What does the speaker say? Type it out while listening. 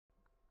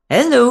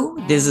Hello,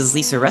 this is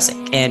Lisa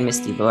Russick and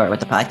Misty Laura with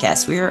the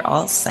podcast. We are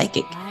all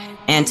psychic.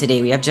 And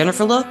today we have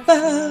Jennifer Love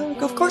back,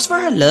 of course, for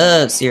our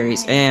love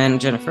series. And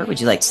Jennifer,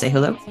 would you like to say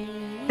hello?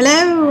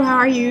 Hello, how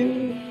are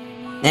you?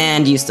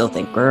 And do you still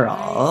think we're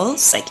all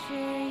psychic?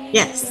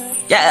 Yes.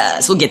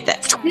 Yes, we'll get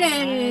that.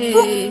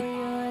 Yay!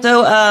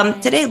 So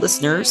today,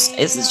 listeners,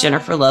 this is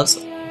Jennifer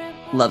Love's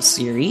love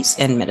series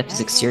and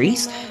metaphysics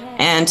series.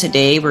 And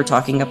today we're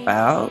talking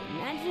about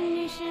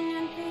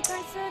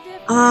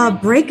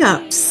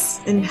breakups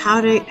and how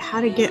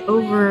to get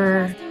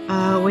over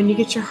when you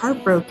get your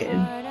heart broken.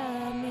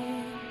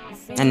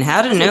 And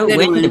how to know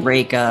when to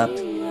break up.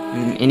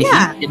 And if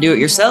you can do it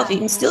yourself, you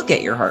can still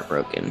get your heart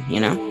broken, you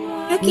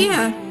know? Heck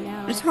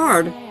yeah. It's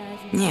hard.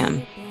 Yeah.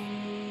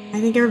 I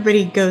think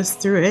everybody goes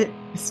through it.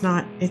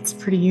 It's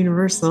pretty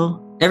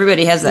universal.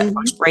 Everybody has that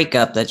first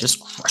breakup that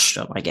just crushed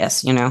them, I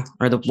guess, you know,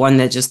 or the one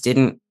that just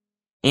didn't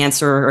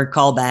answer or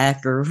call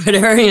back or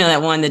whatever, you know,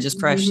 that one that just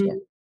crushed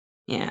you.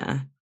 Yeah.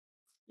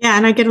 Yeah.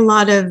 And I get a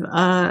lot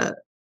of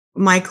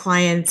my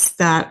clients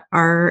that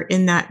are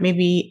in that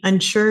maybe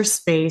unsure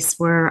space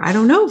where I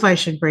don't know if I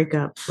should break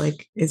up.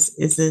 Like, is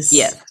this?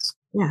 Yes.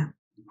 Yeah.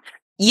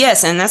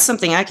 Yes. And that's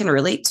something I can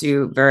relate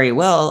to very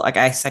well. Like,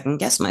 I second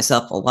guess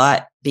myself a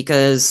lot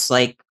because,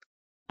 like,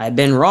 I've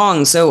been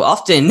wrong so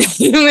often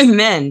with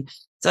men.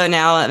 So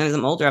now as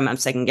I'm older, I'm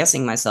second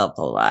guessing myself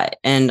a lot.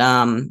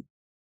 And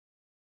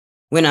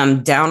when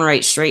I'm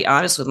downright straight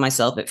honest with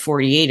myself at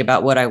 48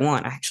 about what I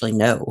want, I actually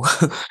know,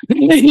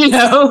 you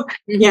know?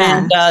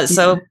 Yeah. And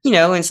so, you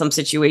know, in some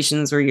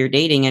situations where you're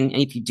dating and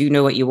if you do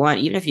know what you want,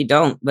 even if you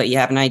don't, but you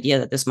have an idea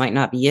that this might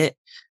not be it,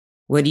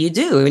 what do you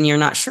do? And you're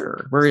not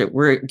sure.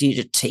 Where do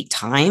you take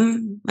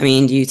time? I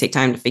mean, do you take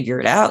time to figure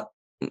it out?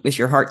 If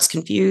your heart's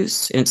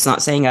confused and it's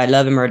not saying I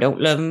love him or I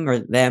don't love him or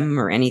them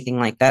or anything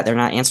like that, they're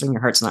not answering.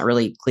 Your heart's not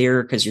really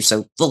clear because you're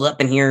so full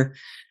up in here.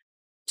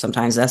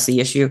 Sometimes that's the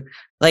issue.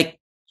 Like,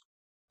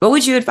 what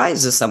would you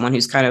advise to someone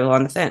who's kind of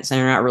on the fence and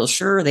they're not real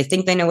sure? They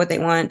think they know what they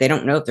want. They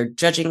don't know if they're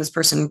judging this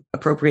person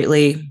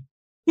appropriately.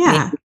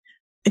 Yeah.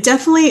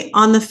 Definitely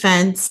on the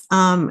fence.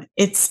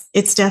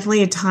 It's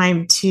definitely a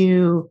time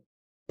to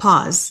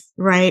pause,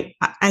 right?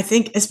 I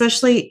think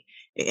especially,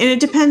 and it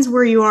depends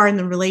where you are in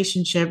the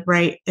relationship,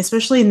 right?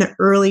 Especially in the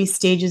early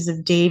stages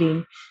of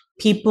dating,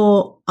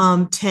 people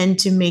tend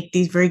to make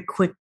these very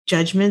quick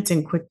judgments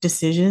and quick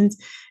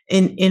decisions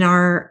in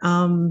our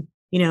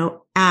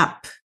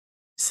app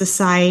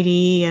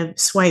society of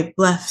swipe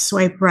left,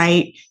 swipe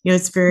right. You know,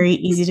 it's very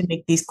easy to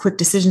make these quick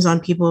decisions on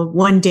people.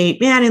 One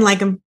date, man, I didn't like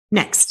them.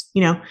 Next,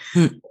 you know,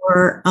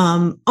 or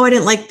I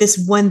didn't like this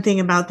one thing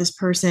about this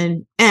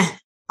person.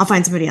 I'll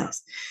find somebody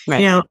else.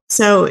 Right. You know,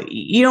 so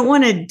you don't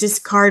want to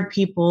discard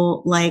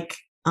people like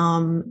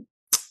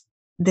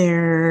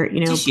they're,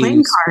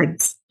 playing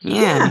cards.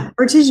 Yeah.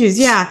 Or tissues.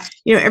 Yeah.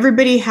 You know,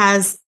 everybody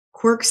has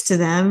quirks to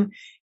them.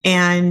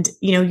 And,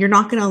 you're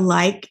not going to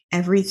like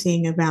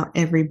everything about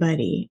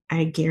everybody.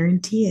 I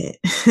guarantee it.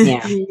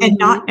 Yeah. And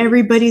not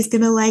everybody's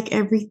going to like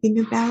everything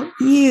about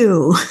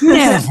you.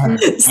 Yeah.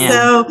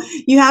 So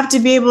you have to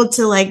be able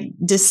to like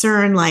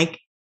discern, like,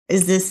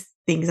 is this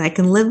things I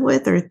can live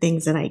with or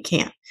things that I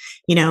can't,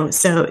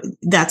 so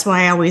that's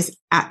why I always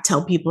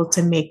tell people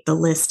to make the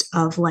list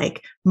of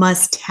like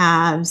must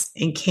haves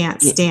and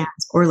can't stands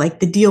or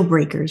like the deal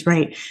breakers,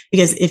 right?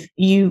 Because if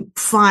you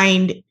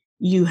find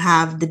you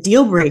have the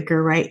deal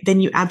breaker, right?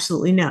 Then you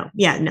absolutely know,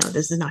 no,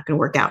 this is not going to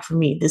work out for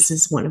me. This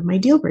is one of my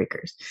deal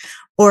breakers.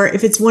 Or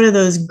if it's one of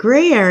those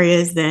gray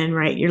areas, then,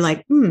 right, you're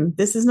like,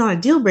 this is not a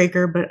deal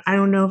breaker, but I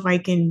don't know if I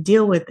can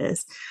deal with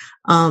this.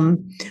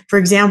 For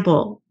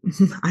example,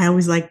 I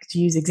always like to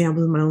use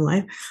examples in my own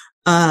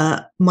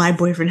life. My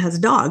boyfriend has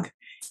a dog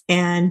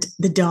and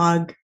the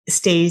dog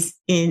stays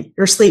in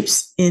or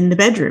sleeps in the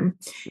bedroom.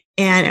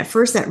 And at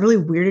first that really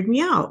weirded me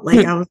out.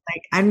 Like, I was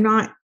like,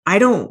 I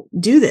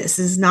don't do this.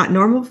 This is not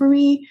normal for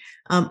me.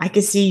 I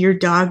could see your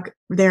dog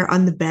there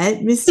on the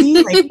bed,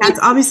 Misty. Like, that's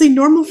obviously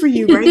normal for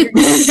you, right?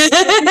 We did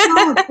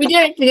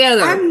it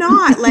together. I'm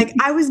not. Like,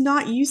 I was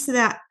not used to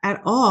that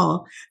at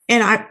all.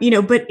 And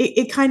but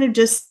it kind of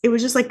it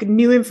was just like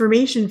new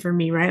information for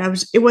me,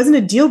 right? It wasn't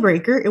a deal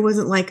breaker. It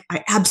wasn't like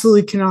I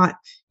absolutely cannot,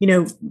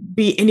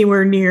 be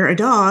anywhere near a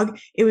dog.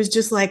 It was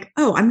just like,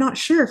 oh, I'm not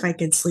sure if I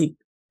could sleep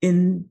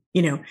in,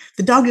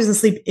 the dog doesn't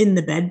sleep in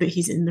the bed, but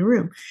he's in the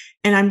room.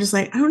 And I'm just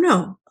like, I don't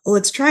know,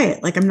 let's try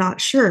it. Like, I'm not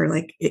sure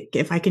like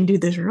if I can do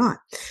this or not.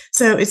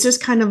 So it's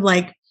just kind of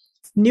like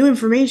new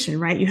information,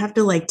 right? You have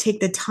to like take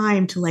the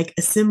time to like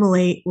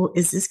assimilate, well,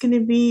 is this going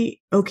to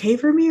be okay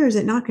for me or is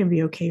it not going to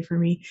be okay for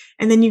me?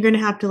 And then you're going to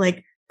have to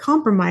like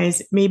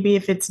compromise. Maybe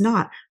if it's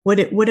not, what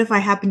if I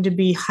happen to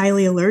be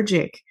highly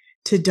allergic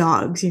to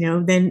dogs,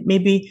 then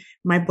maybe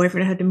my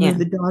boyfriend had to move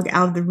the dog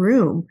out of the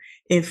room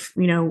if,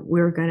 we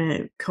were going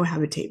to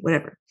cohabitate,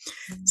 whatever.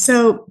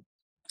 So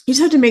you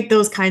just have to make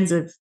those kinds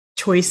of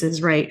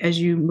choices, right,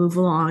 as you move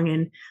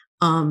along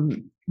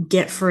and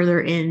get further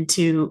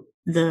into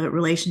the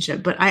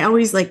relationship. But I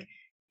always like,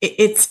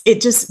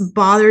 it just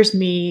bothers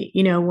me,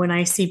 when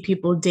I see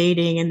people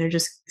dating and they're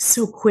just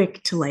so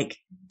quick to like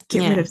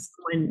get rid of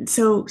someone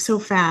so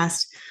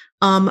fast.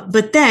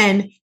 But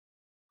then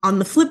on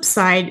the flip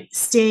side,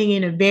 staying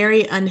in a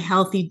very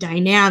unhealthy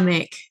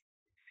dynamic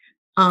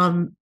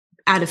out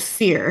of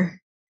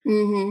fear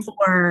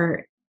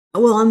for,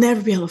 well, I'll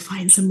never be able to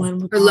find someone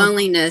with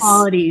loneliness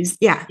qualities.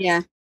 Yeah.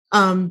 Yeah.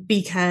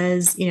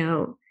 Because,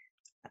 they're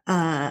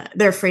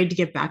afraid to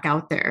get back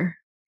out there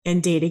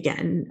and date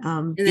again.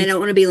 And they don't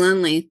want to be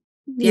lonely.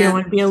 You don't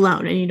want to be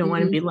alone, and you don't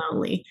want to be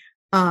lonely.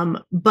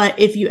 But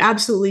if you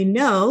absolutely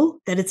know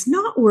that it's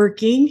not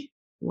working,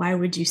 why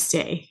would you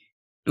stay?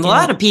 A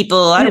lot of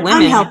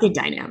women, unhealthy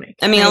dynamic.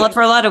 I mean, right?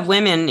 For a lot of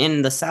women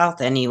in the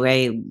South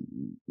anyway,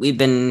 we've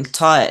been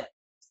taught.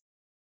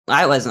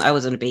 I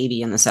wasn't a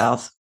baby in the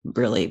South,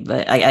 really,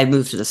 but I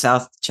moved to the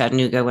South,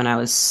 Chattanooga, when I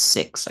was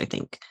 6, I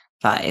think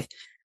 5.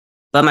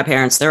 But my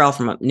parents, they're all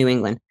from New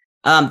England.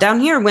 Down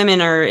here, women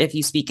are, if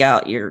you speak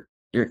out, you're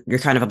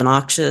kind of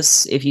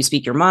obnoxious. If you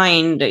speak your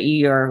mind,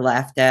 you're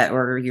laughed at,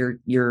 or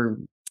you're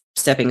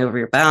stepping over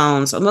your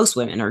bounds. So most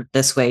women are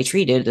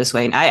treated this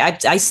way. And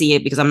I see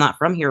it because I'm not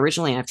from here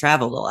originally, and I've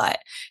traveled a lot.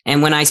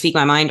 And when I speak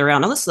my mind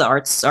around, unless the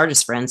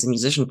artist friends and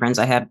musician friends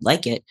I have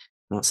like it,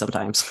 well,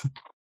 sometimes,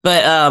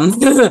 but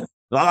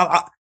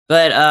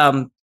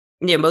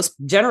most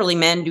generally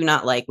men do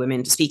not like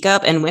women to speak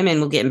up, and women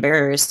will get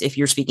embarrassed if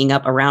you're speaking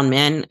up around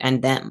men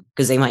and them,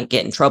 because they might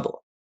get in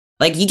trouble.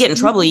 Like, you get in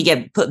trouble, you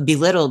get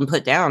belittled and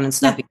put down and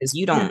stuff because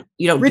you don't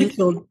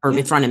ridiculed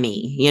in front of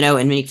me,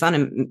 and make fun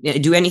of,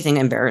 do anything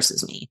that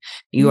embarrasses me.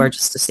 You are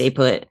just to stay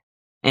put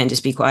and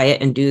just be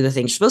quiet and do the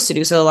things you're supposed to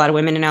do. So a lot of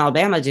women in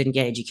Alabama didn't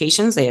get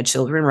educations. They had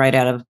children right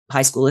out of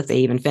high school, if they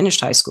even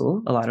finished high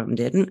school. A lot of them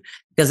didn't,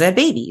 because they had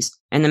babies,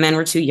 and the men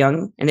were too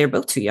young, and they were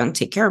both too young to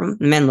take care of them.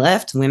 The men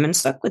left, women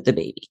stuck with the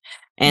baby,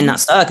 and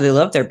not stuck. They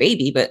love their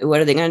baby, but what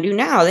are they going to do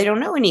now? They don't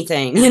know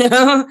anything,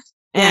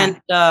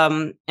 And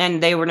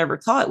they were never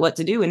taught what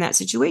to do in that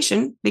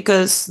situation,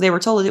 because they were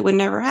told it would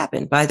never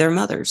happen by their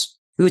mothers,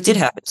 who it did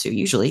happen to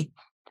usually,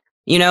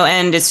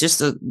 and it's just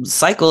a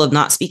cycle of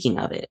not speaking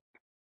of it,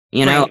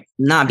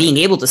 not being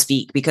able to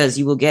speak because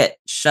you will get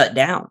shut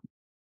down.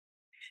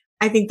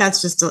 I think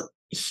that's just a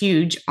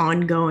huge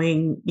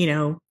ongoing,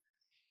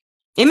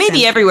 it may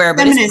be everywhere,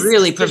 but it's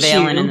really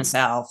prevalent in the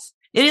South.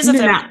 It is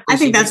I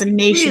think that's a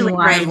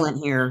nationwide really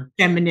here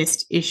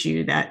feminist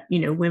issue, that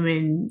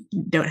women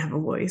don't have a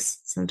voice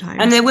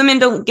sometimes, and that women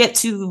don't get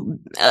to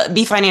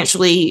be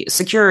financially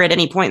secure at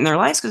any point in their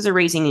lives because they're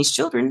raising these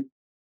children,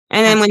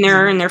 and then when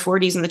they're in their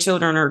 40s and the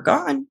children are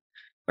gone,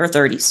 or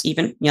 30s,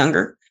 even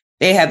younger,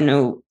 they have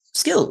no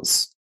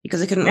skills because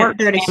they couldn't work,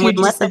 or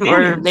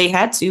they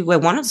had to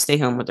wanted to stay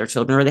home with their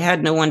children, or they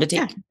had no one to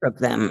take care of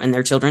them and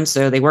their children,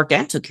 so they worked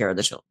and took care of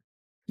the children.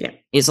 Yeah.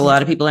 It's a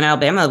lot of people in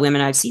Alabama, women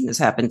I've seen this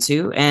happen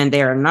to, and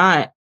they are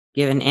not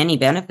given any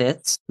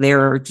benefits.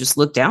 They're just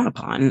looked down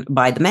upon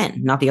by the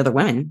men, not the other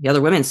women. The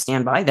other women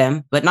stand by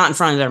them, but not in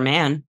front of their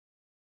man.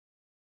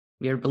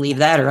 You believe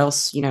that, or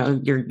else, you're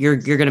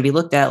going to be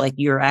looked at like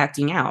you're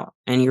acting out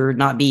and you're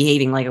not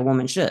behaving like a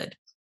woman should.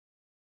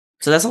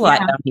 So that's a lot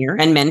down here,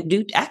 and men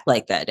do act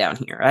like that down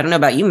here. I don't know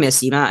about you,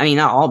 Missy. I mean,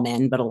 not all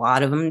men, but a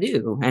lot of them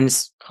do, and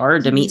it's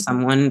hard to meet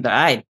someone that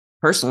I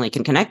personally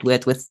can connect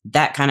with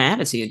that kind of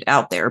attitude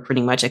out there,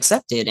 pretty much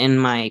accepted in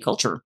my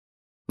culture,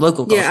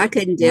 local culture. Yeah, I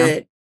couldn't do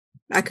it.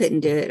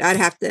 I'd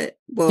have to.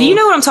 Well, do you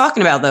know what I'm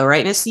talking about, though,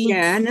 right, Missy?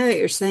 Yeah, I know what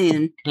you're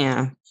saying.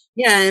 Yeah.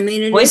 Yeah, I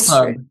mean, boys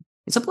club. True.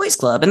 It's a boys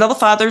club, and all the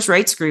fathers'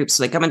 rights groups,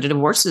 they come into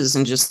divorces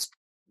and just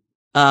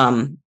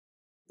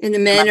and the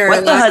men are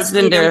what the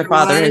husband or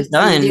father has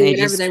done, do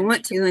whatever they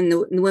want to, and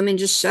the women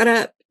just shut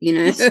up.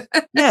 Yes,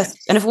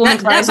 and if a woman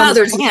cries on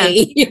the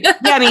stand,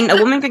 I mean, a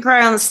woman can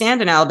cry on the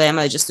stand in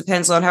Alabama. It just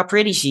depends on how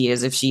pretty she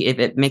is. If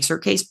it makes her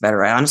case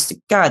better, honest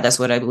to God, that's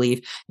what I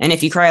believe. And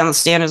if you cry on the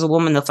stand as a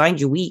woman, they'll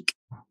find you weak.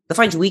 They'll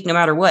find you weak no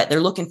matter what.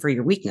 They're looking for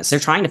your weakness. They're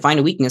trying to find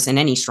a weakness in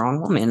any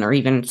strong woman, or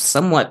even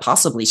somewhat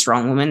possibly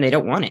strong woman. They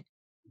don't want it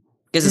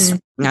because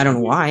I don't know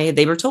why.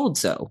 They were told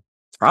so,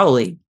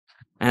 probably.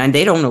 And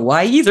they don't know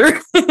why either.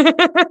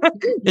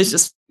 It's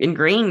just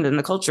ingrained in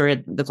the culture.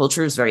 The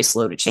culture is very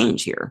slow to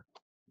change here.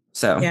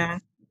 So yeah.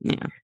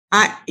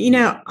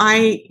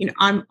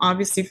 I'm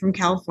obviously from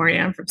California.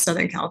 I'm from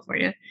Southern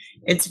California.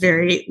 It's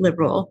very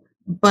liberal,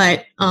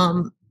 but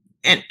and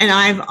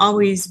I've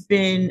always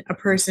been a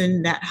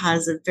person that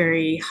has a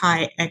very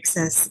high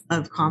excess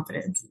of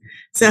confidence.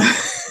 So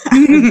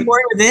I'm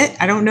born with it.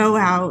 I don't know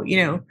how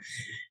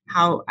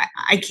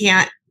I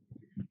can't.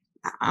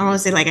 I don't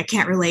want to say like I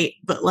can't relate,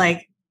 but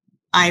like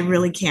I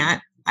really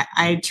can't.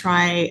 I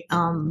try.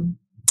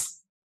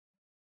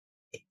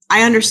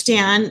 I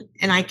understand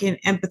and I can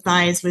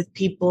empathize with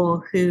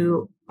people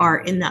who are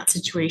in that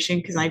situation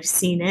because I've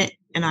seen it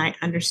and I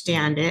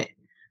understand it.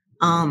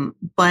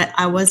 But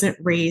I wasn't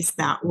raised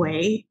that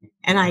way,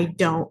 and I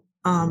don't.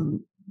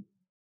 Well,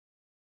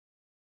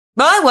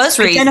 I was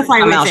raised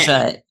identify with it.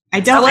 Shut.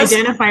 I don't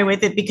identify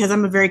with it because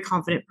I'm a very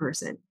confident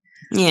person.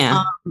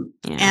 Yeah.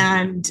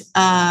 And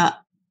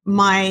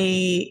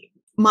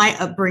my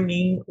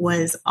upbringing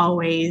was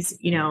always,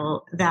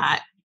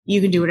 that you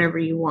can do whatever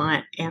you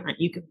want and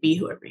you can be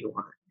whoever you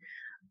want.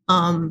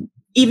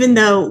 even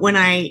though when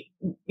I,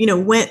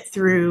 went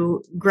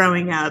through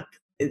growing up,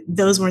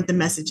 those weren't the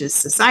messages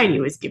society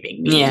was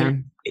giving me. Yeah.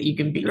 You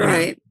can be,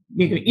 Right.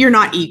 you're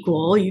not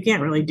equal. You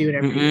can't really do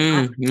whatever you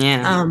want.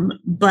 Yeah.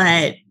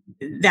 But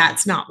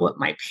that's not what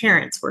my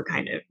parents were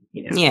kind of,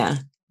 Yeah.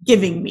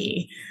 giving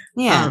me.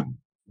 Yeah.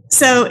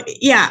 So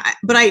yeah,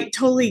 but I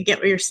totally get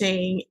what you're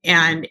saying.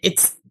 And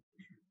it's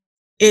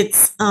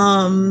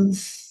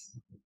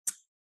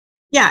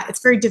yeah,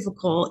 it's very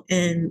difficult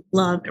in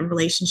love and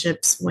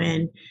relationships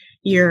when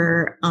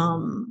you're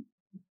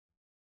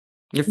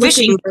Your looking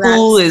fishing for that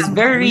pool is someone.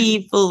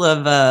 very full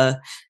of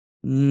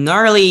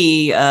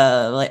gnarly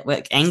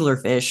like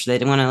anglerfish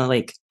that want to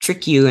like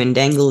trick you and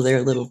dangle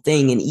their little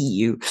thing and eat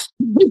you.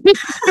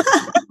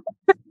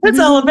 That's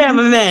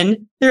Alabama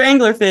men. They're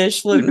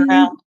anglerfish floating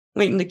around,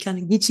 waiting to kind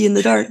of get you in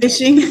the dark.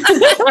 Fishing.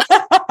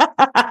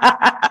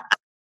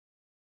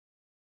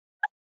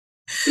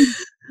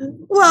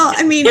 Well,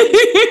 I mean,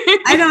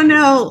 I don't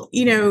know,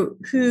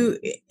 who,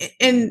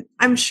 and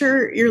I'm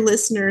sure your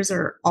listeners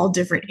are all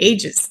different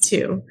ages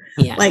too.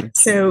 Yeah. Like,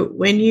 so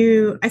when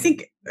I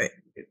think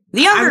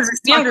the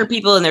younger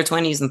people in their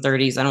 20s and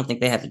 30s, I don't think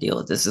they have to deal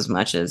with this as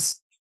much as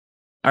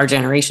our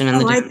generation.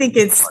 And I think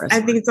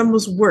it's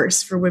almost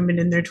worse for women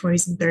in their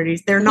 20s and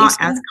 30s. They're not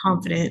as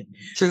confident.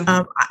 True.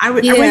 I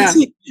went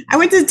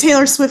to the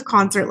Taylor Swift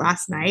concert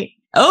last night.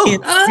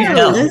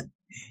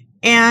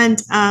 And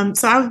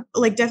so I was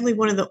like definitely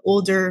one of the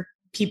older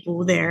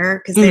people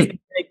there because the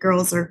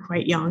girls are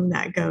quite young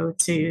that go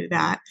to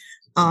that.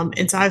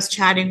 And so I was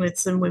chatting with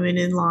some women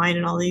in line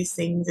and all these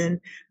things.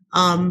 And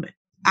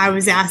I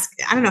was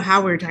asked, I don't know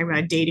how we were talking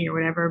about dating or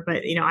whatever,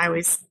 but I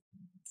always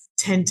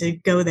tend to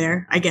go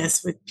there, I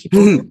guess, with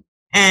people.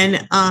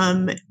 And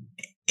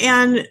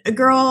a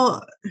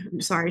girl,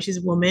 sorry, she's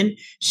a woman.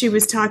 She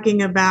was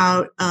talking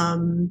about,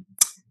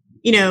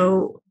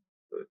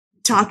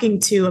 talking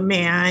to a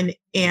man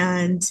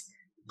and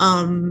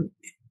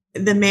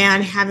the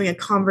man having a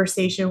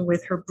conversation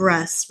with her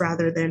breasts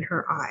rather than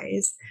her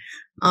eyes.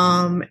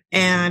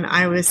 And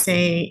I was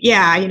saying,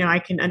 yeah, I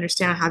can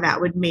understand how that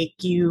would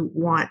make you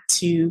want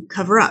to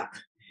cover up.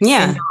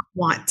 Yeah. And not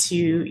want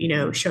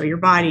to, show your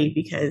body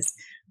because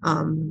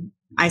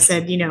I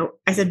said,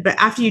 but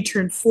after you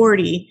turn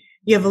 40,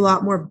 you have a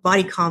lot more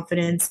body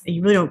confidence and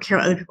you really don't care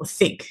what other people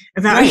think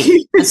about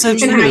you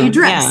and how you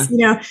dress,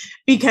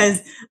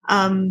 because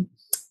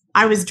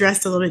I was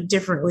dressed a little bit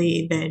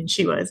differently than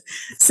she was.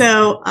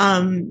 So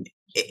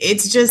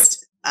it's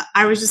just,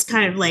 I was just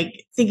kind of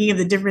like thinking of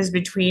the difference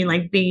between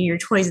like being in your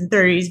 20s and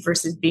 30s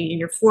versus being in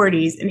your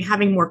 40s and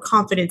having more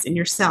confidence in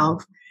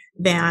yourself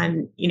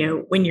than,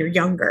 when you're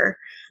younger.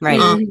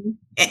 Right.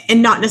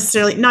 And not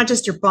necessarily, not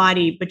just your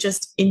body, but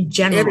just in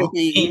general,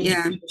 in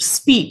your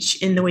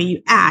speech, in the way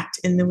you act,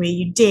 in the way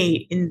you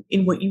date,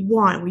 in what you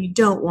want, what you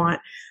don't want.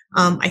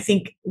 I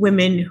think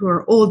women who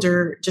are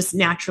older just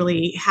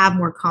naturally have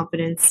more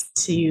confidence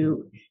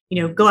to,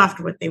 go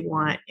after what they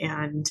want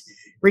and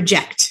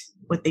reject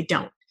what they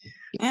don't.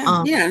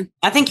 Yeah.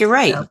 I think you're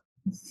right. So,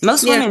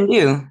 most women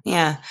do.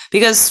 Yeah.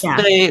 Because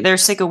they're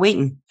sick of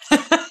waiting.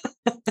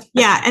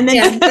 Yeah. And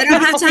then they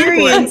don't have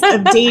experience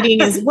of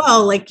dating as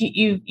well. Like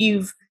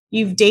you've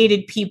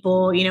dated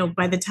people,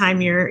 by the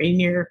time you're in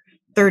your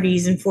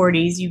 30s and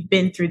 40s, you've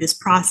been through this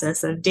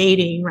process of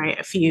dating, right?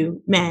 A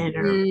few men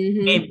or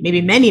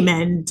maybe many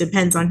men,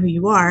 depends on who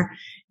you are.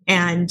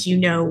 And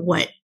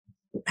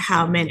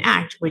how men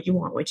act, what you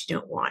want, what you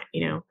don't want,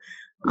 you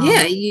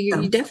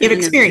definitely have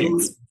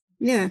experience.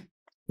 Yeah.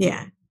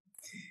 Yeah.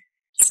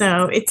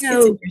 So it's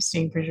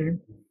interesting for sure.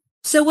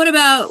 So what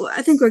about,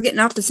 I think we're getting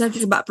off the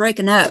subject about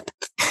breaking up.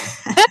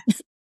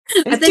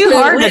 It's too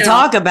hard to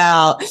talk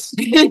about.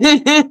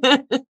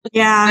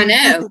 Yeah. I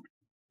know.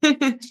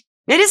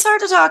 It is hard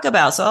to talk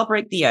about, so I'll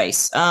break the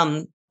ice.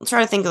 I'll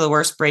try to think of the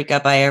worst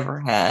breakup I ever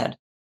had.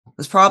 It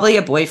was probably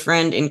a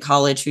boyfriend in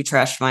college who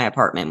trashed my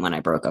apartment when I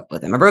broke up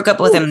with him. I broke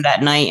up with him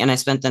that night, and I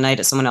spent the night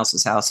at someone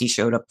else's house. He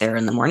showed up there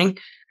in the morning.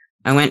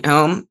 I went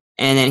home,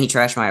 and then he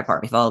trashed my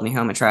apartment. He followed me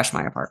home and trashed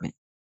my apartment.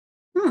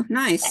 Oh,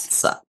 nice. That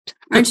sucked.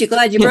 Aren't you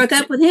glad you broke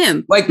up with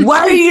him? Like, why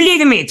are you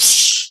leaving me?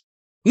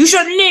 You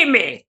shouldn't leave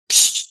me.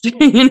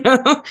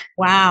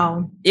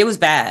 Wow. It was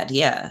bad.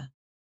 Yeah.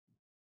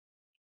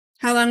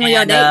 How long were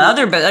y'all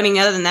dating?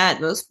 Other than that,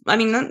 the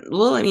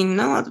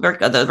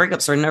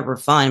breakups were never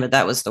fun, but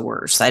that was the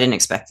worst. I didn't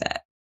expect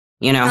that.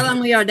 How long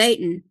were y'all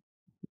dating?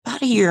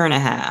 About a year and a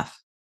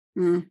half.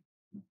 Didn't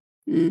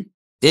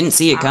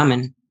see it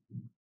coming.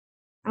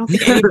 I don't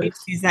think anybody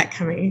sees that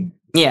coming.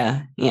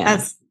 Yeah.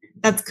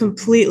 That's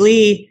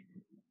completely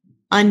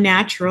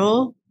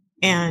unnatural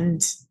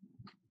and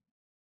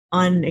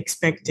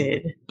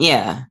unexpected.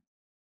 Yeah,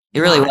 it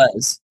really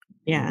was.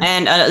 Yeah.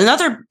 And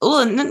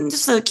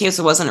just the case,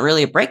 it wasn't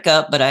really a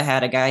breakup, but I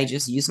had a guy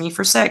just use me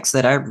for sex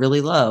that I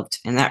really loved,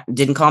 and that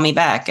didn't call me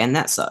back, and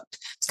that sucked.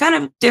 It's kind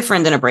of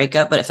different than a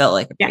breakup, but it felt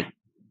like a breakup.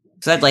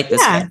 So I'd like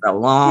this guy for a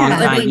long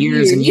time,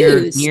 years and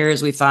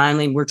years. We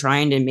finally were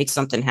trying to make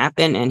something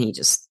happen, and he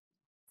just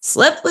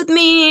slept with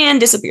me and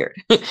disappeared.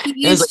 He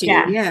It was used to,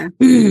 Yeah. yeah.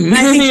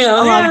 I think a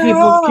lot of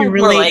people can more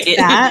relate like to it.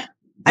 that.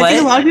 I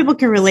think a What? lot of people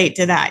can relate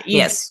to that.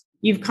 Yes.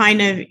 You've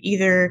kind of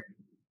either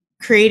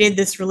created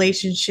this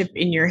relationship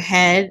in your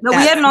head No, we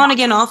had that's an on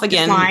again, off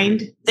again defined.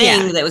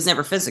 thing Yeah. that was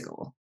never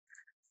physical.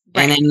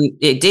 Right. And then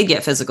it did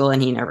get physical,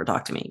 and he never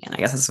talked to me again. I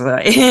guess that's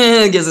why.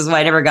 I guess that's why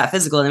I never got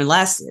physical and it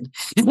lasted.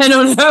 I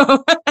don't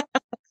know.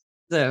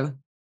 So,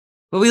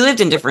 but we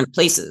lived in different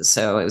places,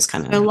 so it was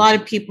kind A of lot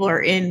of people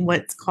are in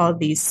what's called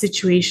these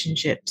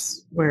situationships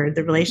where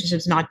the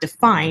relationship's not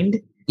defined.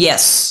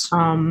 yes,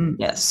 Um,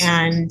 yes.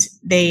 and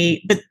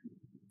but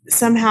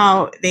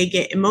somehow they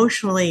get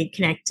emotionally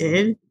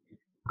connected,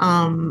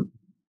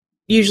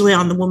 usually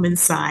on the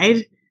woman's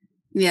side.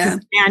 Yeah.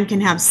 The man can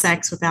have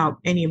sex without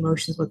any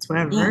emotions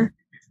whatsoever.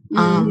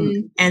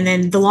 Mhm. And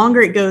then the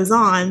longer it goes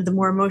on, the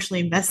more emotionally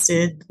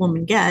invested the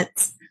woman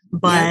gets.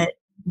 But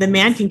the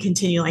man can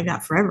continue like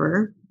that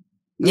forever.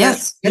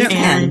 Yes, I don't-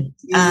 And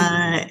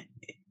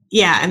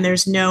Yeah. and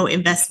there's no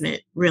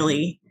investment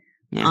really.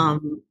 Yeah.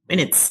 And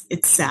it's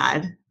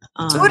sad.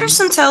 So, what are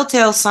some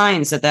telltale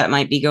signs that that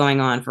might be going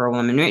on for a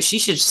woman? She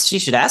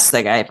should ask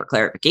that guy for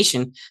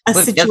clarification. A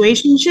What-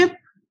 situationship?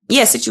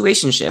 Yeah,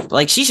 situationship.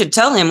 Like she should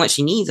tell him what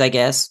she needs, I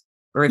guess,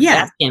 or Yeah.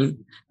 ask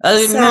him.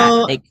 Other than So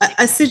that, like,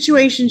 a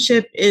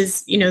situationship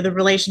is, the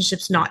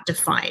relationship's not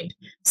defined.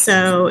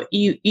 So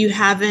you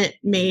haven't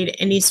made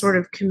any sort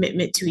of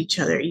commitment to each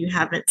other. You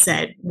haven't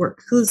said we're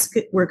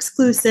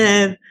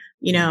exclusive.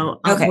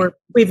 Okay.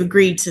 We've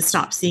agreed to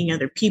stop seeing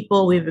other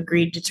people. We've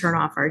agreed to turn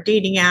off our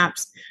dating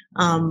apps.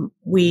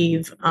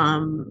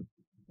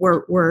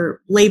 We're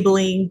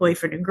labeling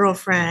boyfriend and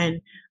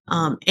girlfriend.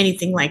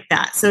 Anything like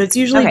that. So it's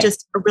usually Okay.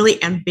 just a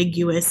really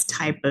ambiguous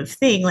type of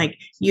thing, like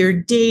you're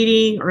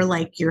dating or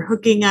like you're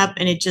hooking up,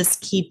 and it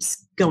just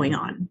keeps going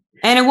on.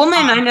 And a woman,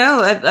 I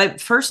know, I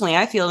personally,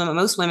 I feel that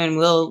most women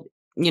will,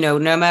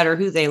 no matter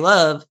who they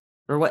love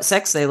or what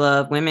sex they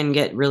love, women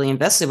get really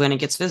invested when it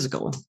gets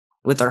physical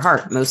with their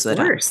heart most of the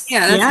time.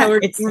 Yeah, that's how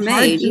it's we're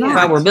hard made. to Yeah. That's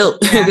how we're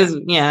built. Yeah. Because,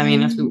 I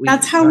mean,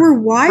 that's how we're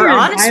wired. We're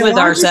honest with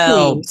biologically.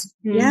 ourselves.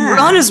 Yeah. We're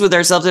honest with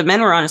ourselves. If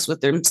men were honest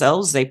with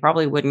themselves, they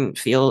probably wouldn't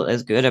feel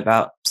as good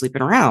about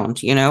sleeping around,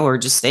 or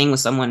just staying with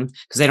someone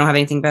because they don't have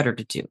anything better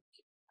to do.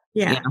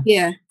 Yeah.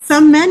 Yeah.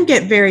 Some men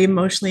get very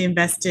emotionally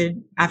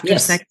invested after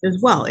Yes. sex as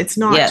well. It's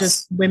not Yes.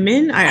 just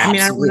women. I mean,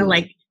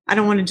 Absolutely. I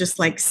don't want to just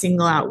like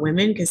single out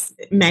women, because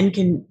men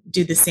can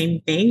do the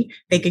same thing.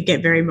 They could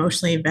get very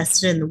emotionally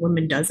invested and the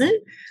woman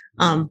doesn't.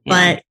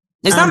 But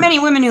there's not many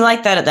women who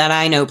like that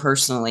I know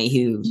personally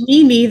who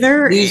me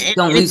neither.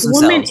 don't lose the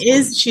woman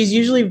themselves. she's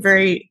usually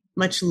very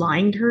much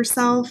lying to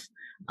herself.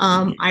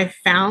 I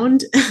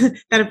found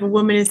that if a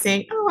woman is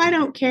saying, "Oh, I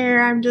don't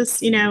care, I'm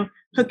just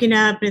hooking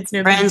up, and it's no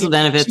big Friends with deal,"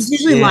 benefits. she's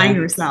usually lying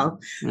to herself.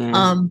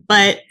 Yeah.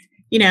 But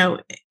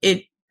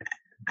it.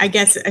 I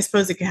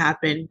suppose it could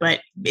happen, but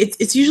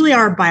it's usually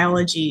our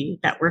biology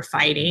that we're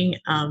fighting.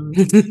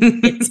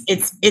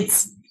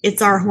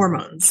 It's our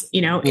hormones.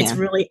 It's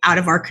really out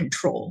of our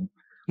control.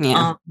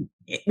 Yeah.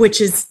 Which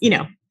is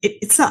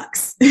it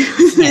sucks.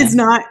 It's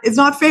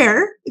not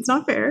fair. It's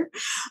not fair.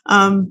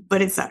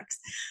 But it sucks.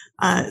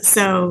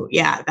 So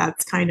yeah,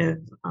 that's kind of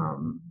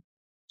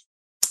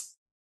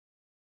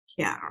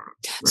yeah.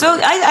 So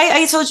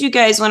I told you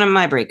guys one of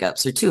my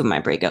breakups, or two of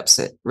my breakups,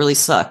 that really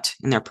sucked,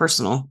 and they're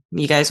personal.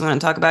 You guys want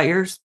to talk about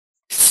yours?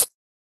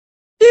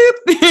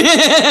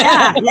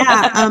 Yeah.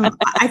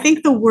 I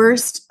think the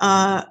worst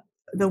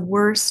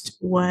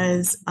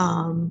was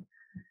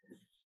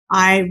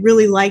I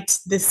really liked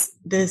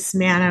this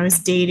man I was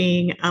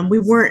dating. We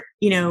weren't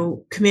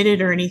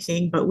committed or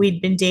anything, but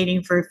we'd been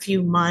dating for a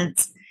few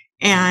months,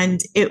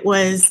 and it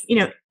was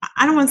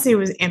I don't want to say it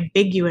was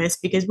ambiguous,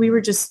 because we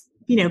were just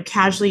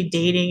casually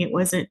dating. It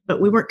wasn't,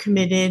 but we weren't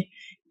committed.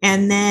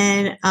 And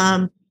then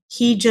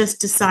he just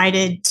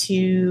decided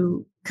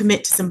to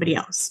commit to somebody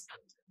else.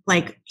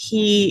 Like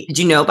Did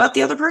you know about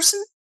the other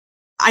person?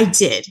 I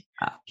did.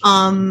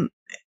 Oh.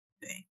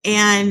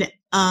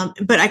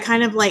 But I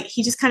kind of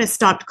he just kind of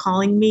stopped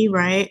calling me,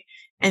 right?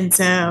 And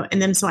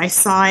then I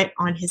saw it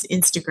on his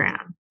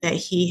Instagram that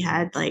he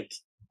had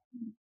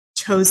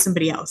chose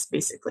somebody else,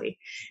 basically.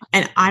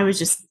 And I was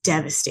just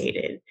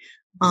devastated.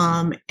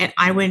 And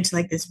I went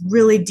into this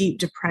really deep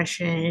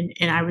depression,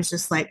 and I was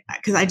just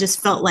because I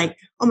just felt like,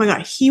 oh my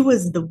God, he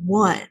was the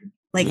one.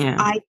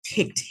 I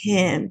picked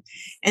him.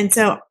 And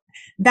so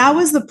that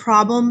was the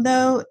problem,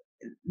 though,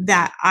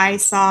 that I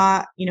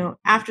saw,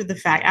 after the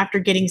fact, after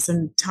getting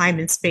some time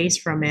and space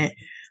from it.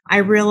 I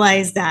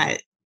realized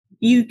that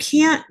you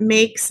can't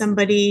make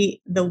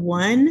somebody the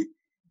one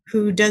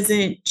who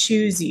doesn't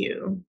choose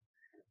you.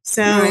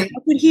 So how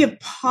could he have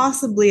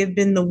possibly have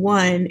been the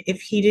one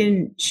if he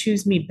didn't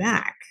choose me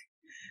back?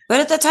 But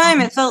at the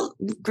time, it felt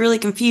really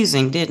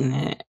confusing, didn't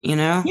it?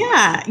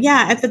 Yeah.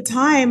 At the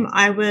time,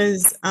 I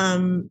was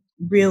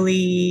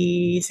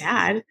really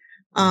sad.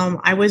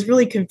 I was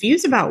really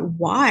confused about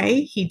why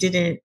he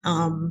didn't,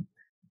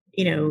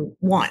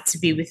 want to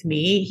be with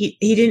me.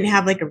 He didn't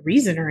have a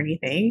reason or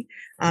anything.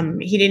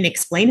 He didn't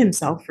explain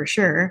himself for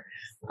sure.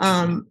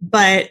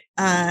 But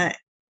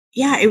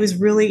yeah, it was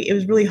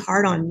really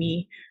hard on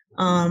me.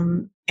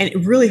 And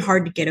really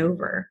hard to get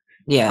over.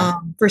 Yeah.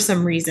 For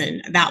some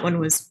reason, that one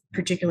was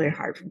particularly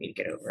hard for me to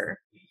get over.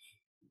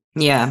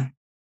 Yeah.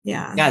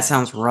 Yeah. Yeah, it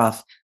sounds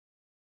rough.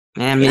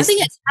 Man, I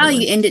think it's how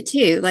you end it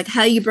too. Like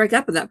how you break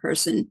up with that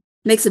person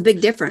makes a big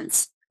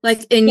difference.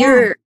 Like in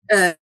your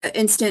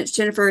instance,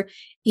 Jennifer,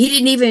 he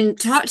didn't even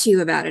talk to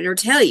you about it or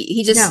tell you.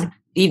 He just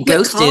he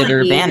ghosted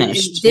or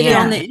vanished. And did it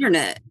on the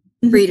internet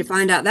for you to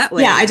find out that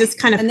way. Yeah, I just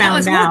kind of found out. That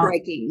was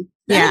heartbreaking.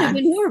 That would have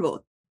been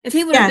horrible. If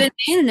he would have been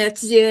man enough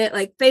to do it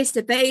like face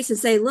to face and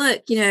say,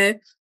 look,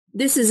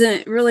 this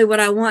isn't really what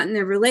I want in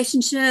the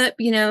relationship,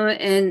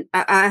 and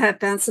I have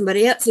found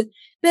somebody else and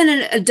been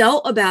an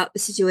adult about the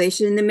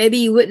situation, then maybe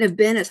you wouldn't have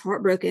been as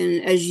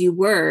heartbroken as you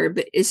were,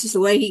 but it's just the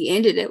way he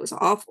ended it was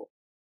awful.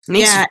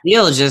 Makes you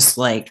feel just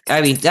like,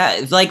 I mean,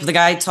 that, like the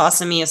guy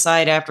tossing me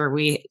aside after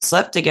we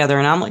slept together,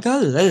 and I'm like,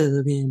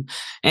 oh,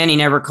 and he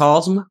never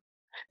calls him.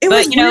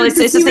 But it's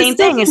the same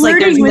thing. It's like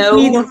there's no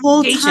the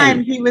whole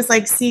time he was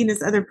like seeing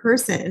this other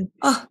person.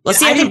 Oh, well,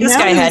 see, I think this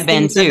guy had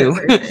been too.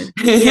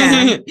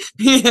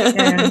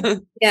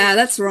 Yeah,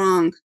 that's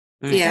wrong.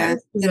 Yeah,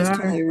 that's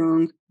totally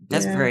wrong.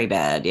 That's very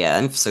bad. Yeah,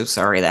 I'm so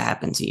sorry that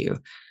happened to you.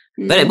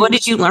 But what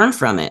did you learn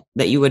from it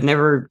that you would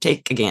never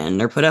take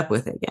again or put up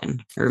with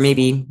again or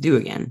maybe do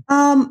again?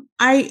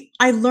 I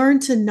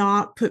learned to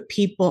not put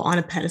people on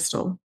a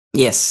pedestal.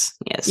 Yes.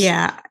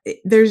 Yeah,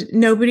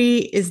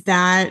 nobody is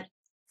that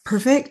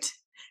perfect.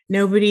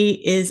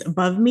 Nobody is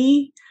above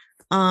me.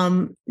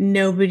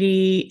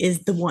 Nobody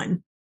is the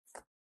one.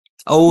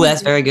 Oh,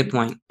 that's a very good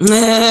point.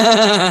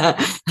 I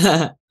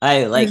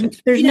like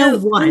it. There's no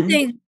one.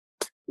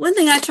 One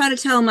thing I try to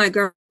tell my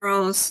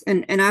girls,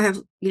 and I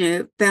have,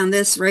 found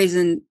this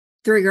raising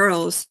 3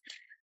 girls,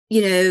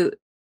 in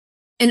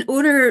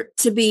order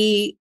to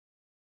be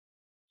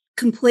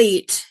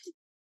complete,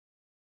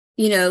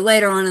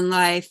 later on in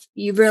life,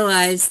 you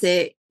realize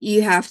that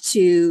you have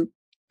to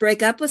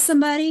break up with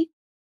somebody,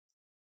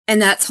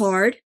 and that's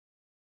hard.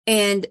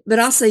 But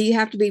also you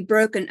have to be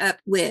broken up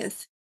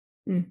with.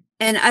 And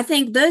I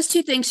think those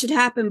 2 things should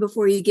happen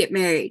before you get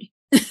married,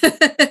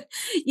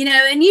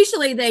 and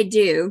usually they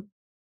do.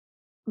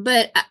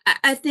 But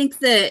I think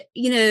that,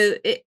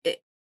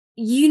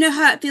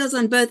 how it feels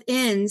on both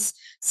ends.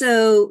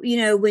 So,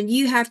 when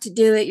you have to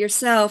do it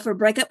yourself or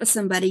break up with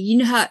somebody, you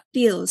know how it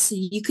feels. So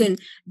you can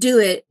do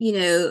it,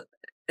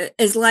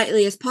 as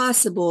lightly as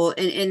possible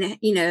and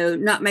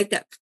not make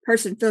that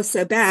person feel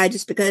so bad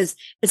just because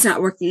it's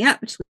not working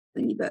out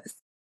between you both.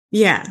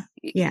 Yeah.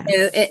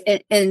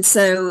 And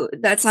so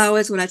that's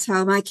always what I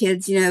tell my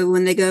kids,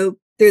 when they go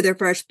through their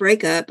first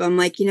breakup, I'm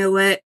like, you know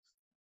what?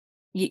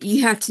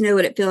 You have to know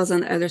what it feels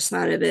on the other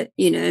side of it,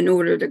 in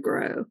order to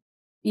grow.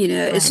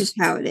 It's just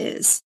how it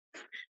is.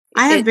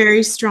 I have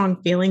very strong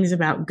feelings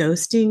about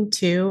ghosting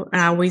too, and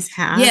I always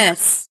have.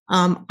 Yes.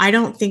 I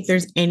don't think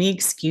there's any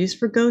excuse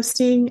for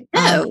ghosting.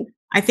 No.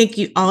 I think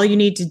all you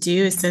need to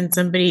do is send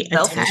somebody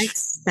a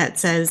text that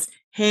says,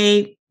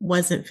 "Hey,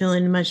 wasn't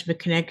feeling much of a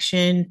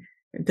connection.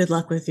 Good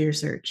luck with your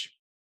search."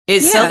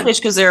 It's selfish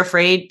because they're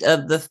afraid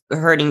of the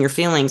hurting your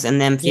feelings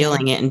and them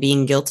feeling it and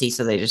being guilty.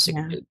 So they just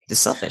it's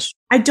selfish.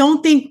 I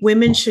don't think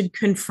women should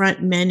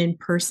confront men in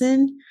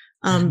person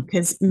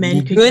because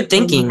men could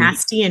be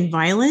nasty and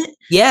violent.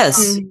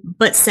 Yes.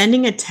 But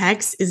sending a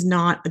text is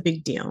not a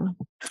big deal.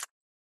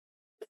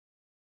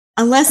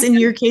 Unless in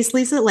your case,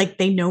 Lisa, like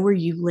they know where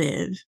you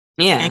live.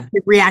 Yeah. And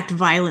could react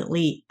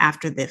violently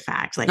after the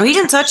fact. Like, no, he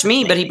didn't touch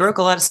me, but he broke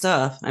a lot of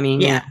stuff. I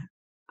mean,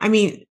 I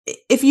mean,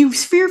 if you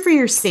fear for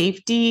your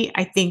safety,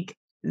 I think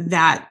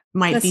that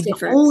might be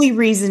different. The only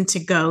reason to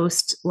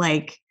ghost.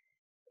 Like,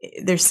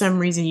 there's some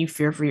reason you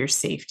fear for your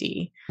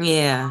safety.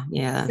 Yeah.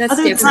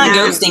 That's not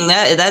ghosting.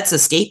 That's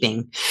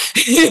escaping.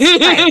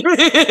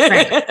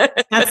 Right.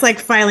 That's like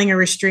filing a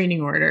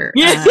restraining order.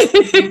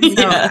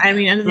 I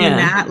mean, other than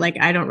that, like,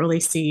 I don't really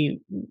see.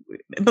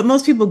 But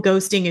most people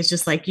ghosting is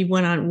just like you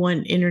went on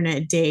one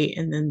internet date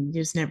and then you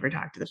just never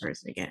talk to the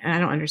person again. And I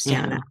don't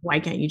understand that.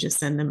 Why can't you just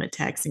send them a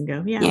text and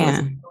go,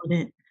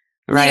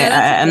 Right.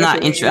 I'm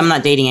not I'm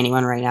not dating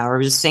anyone right now.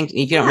 Or just saying,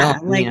 if you don't know,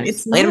 like,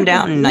 it's lay them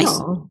down and nice.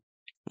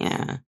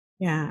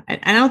 Yeah.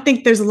 I don't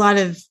think there's a lot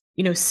of,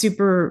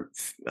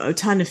 a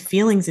ton of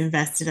feelings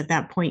invested at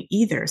that point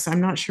either. So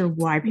I'm not sure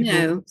why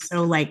people are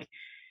so like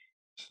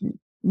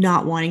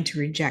not wanting to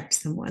reject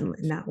someone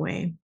in that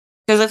way.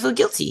 Because I feel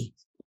guilty.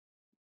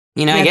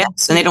 I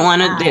guess. And they don't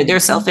want to,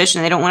 they're selfish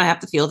and they don't want to have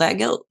to feel that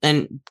guilt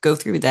and go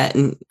through that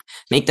and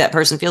make that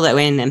person feel that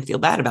way and then feel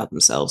bad about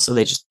themselves. So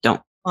they just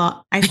don't.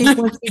 Well, I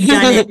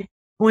think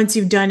once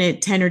you've done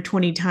it 10 or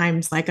 20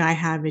 times, like I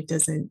have, it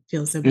doesn't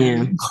feel so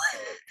bad.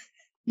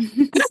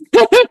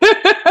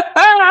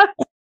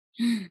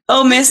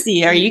 Oh,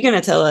 Misty, are you going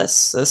to tell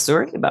us a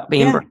story about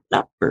being broken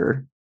up?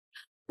 Or?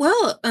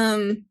 Well,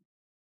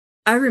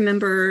 I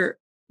remember,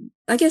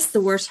 I guess the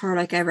worst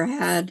heartache I ever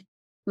had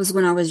was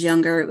when I was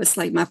younger. It was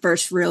like my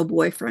first real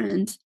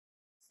boyfriend,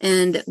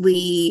 and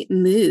we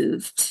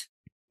moved.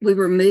 We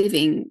were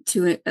moving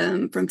to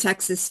from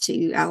Texas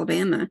to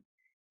Alabama,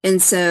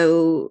 And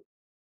so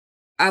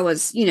I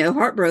was,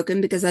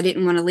 heartbroken because I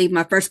didn't want to leave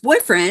my first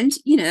boyfriend,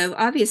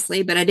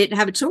 obviously, but I didn't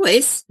have a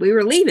choice. We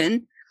were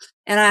leaving.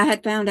 And I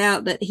had found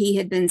out that he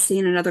had been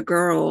seeing another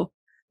girl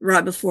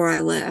right before I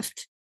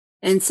left.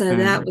 And so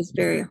that was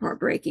very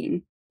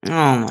heartbreaking.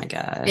 Oh my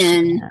gosh.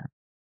 And,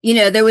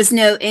 there was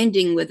no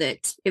ending with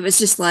it. It was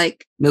just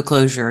like, no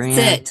closure.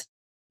 Sit.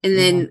 And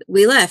then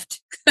we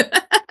left.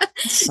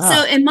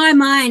 So in my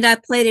mind, I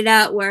played it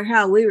out where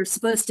how we were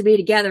supposed to be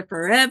together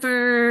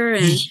forever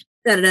and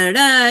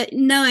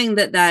knowing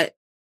that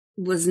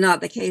was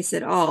not the case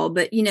at all.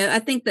 But, I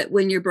think that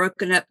when you're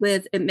broken up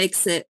with, it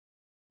makes it,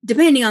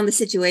 depending on the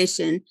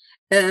situation,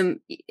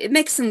 it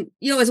makes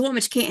you always want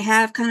what you can't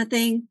have kind of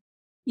thing,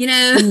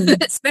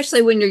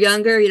 especially when you're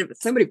younger.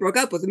 Somebody broke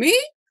up with me.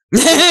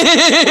 You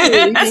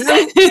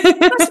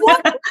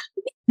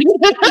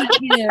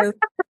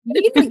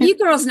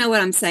girls know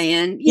what I'm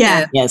saying.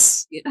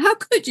 Yes. How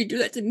could you do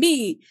that to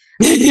me?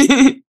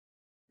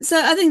 So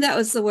I think that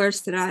was the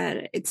worst that I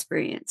had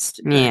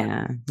experienced.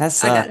 Yeah,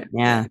 that's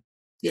yeah.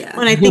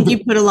 Well, I think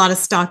you put a lot of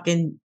stock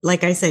in,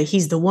 like I said,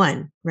 he's the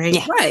one, right?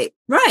 Yeah.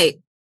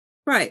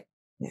 Right.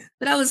 Yeah.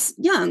 But I was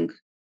young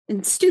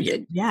and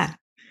stupid. Yeah.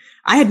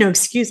 I had no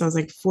excuse. I was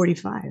like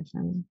 45.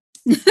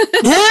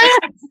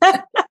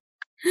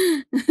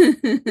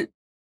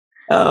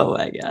 Oh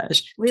my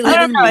gosh. I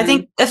don't know. I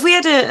think if we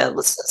had to,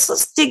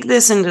 let's dig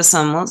this into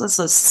some,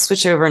 let's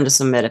switch over into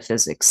some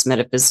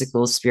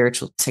metaphysical,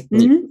 spiritual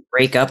technique,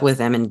 break up with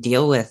them and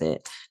deal with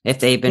it. If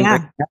they've been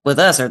breaking up with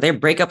us, or they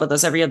break up with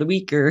us every other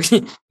week, or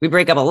we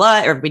break up a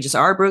lot, or if we just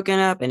are broken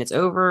up and it's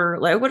over,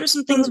 like what are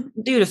some things we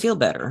can do to feel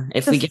better?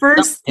 If the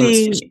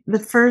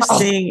first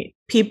thing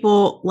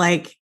people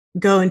like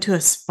go into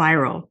a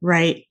spiral,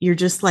 right? You're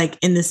just like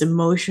in this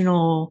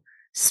emotional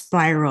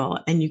spiral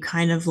and you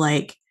kind of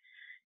like,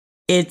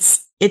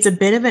 it's a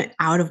bit of an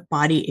out of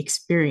body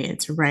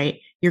experience, right?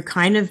 You're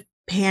kind of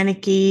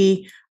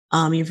panicky.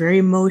 You're very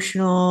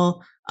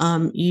emotional.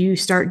 You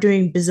start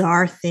doing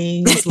bizarre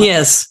things. Like,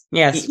 yes.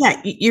 Yeah.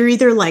 You're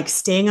either like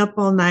staying up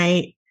all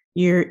night,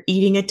 you're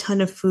eating a ton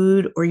of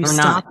food, or you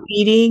stop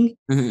eating,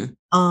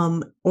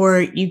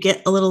 or you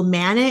get a little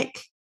manic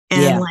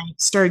and like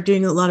start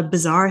doing a lot of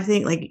bizarre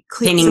things, like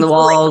painting the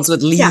walls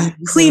with leaves. Yeah,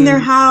 clean their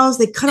house.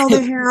 They cut all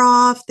their hair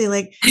off. They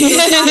like,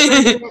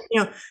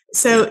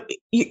 so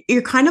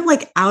you're kind of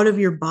like out of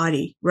your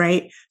body,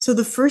 right? So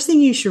the first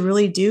thing you should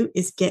really do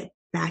is get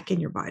back in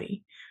your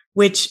body,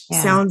 which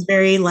sounds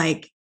very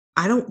like,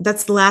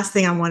 that's the last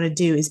thing I want to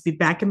do is be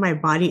back in my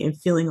body and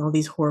feeling all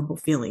these horrible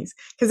feelings.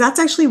 Because that's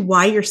actually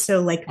why you're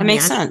so like, that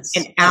makes sense.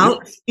 And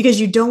out,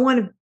 because you don't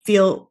want to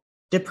feel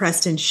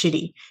depressed and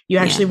shitty. You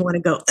actually want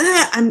to go,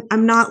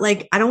 I'm not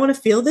like, I don't want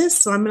to feel this.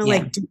 So I'm going to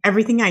like do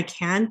everything I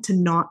can to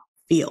not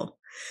feel.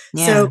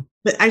 So,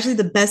 but actually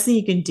the best thing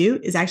you can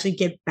do is actually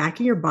get back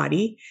in your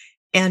body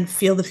and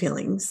feel the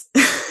feelings.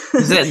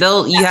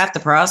 You have to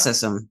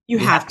process them. You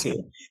have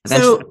to.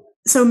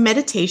 So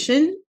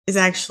meditation is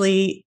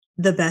actually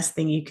the best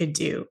thing you could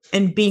do,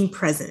 and being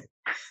present.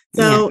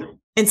 So,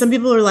 and some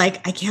people are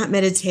like, I can't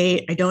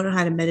meditate. I don't know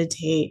how to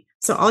meditate.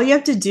 So all you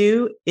have to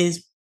do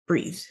is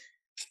breathe.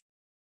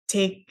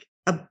 Take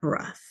a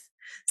breath.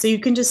 So you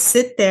can just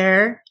sit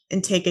there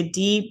and take a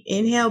deep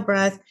inhale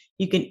breath.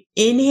 You can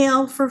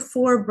inhale for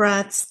 4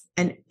 breaths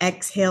and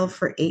exhale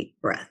for 8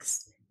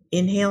 breaths.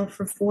 Inhale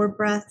for 4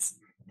 breaths,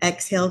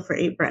 exhale for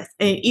 8 breaths.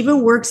 And it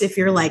even works if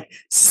you're like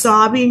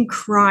sobbing,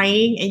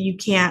 crying, and you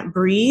can't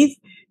breathe.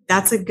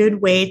 That's a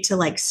good way to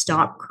like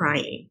stop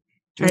crying.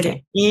 Try to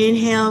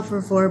inhale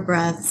for 4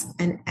 breaths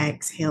and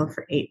exhale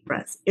for 8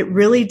 breaths. It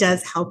really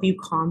does help you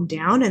calm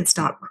down and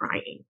stop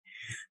crying.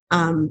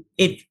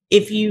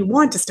 If you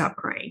want to stop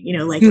crying,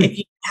 like if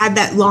you had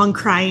that long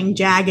crying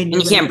jag and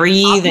you can't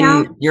breathe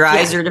and your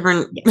eyes are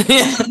different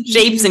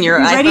shapes and your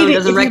iPhone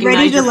doesn't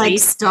recognize your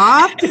face.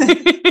 Stop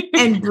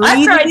and breathe.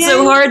 I tried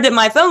so hard that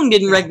my phone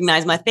didn't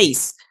recognize my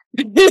face.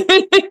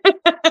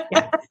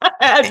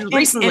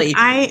 Recently,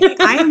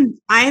 and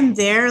I'm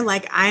there.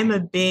 Like I'm a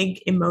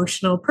big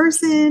emotional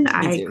person.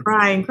 I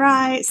cry and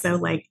cry. So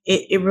like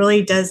it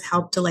really does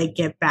help to like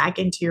get back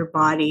into your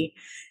body.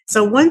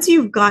 So once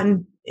you've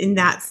gotten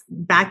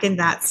back in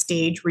that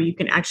stage where you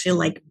can actually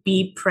like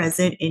be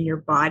present in your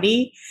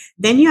body,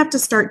 then you have to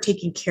start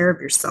taking care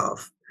of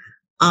yourself.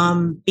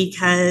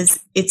 Because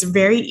it's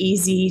very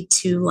easy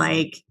to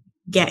like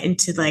get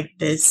into like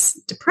this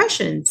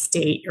depression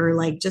state or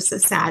like just a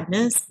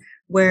sadness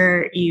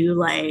where you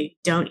like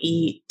don't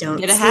eat, don't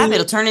get a habit.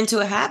 It'll turn into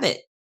a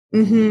habit.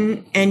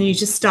 And you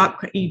just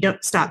you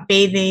don't stop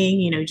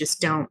bathing,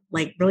 just don't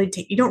like really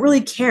you don't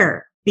really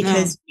care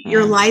because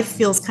your life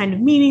feels kind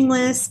of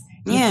meaningless.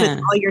 You put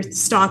all your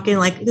stock in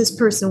like, this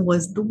person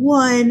was the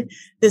one,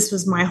 this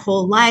was my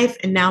whole life,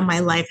 and now my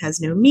life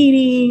has no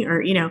meaning,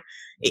 or,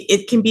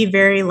 it can be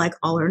very like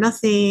all or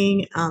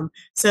nothing.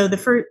 So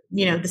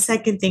the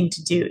second thing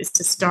to do is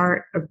to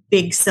start a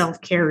big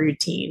self-care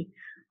routine.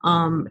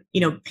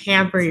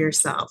 Pamper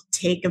yourself,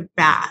 take a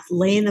bath,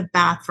 lay in the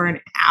bath for an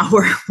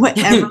hour,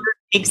 whatever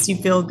makes you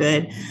feel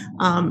good.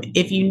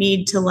 If you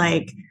need to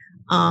like,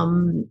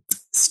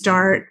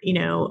 start,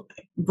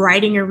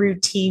 writing a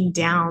routine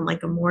down,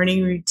 like a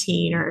morning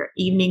routine or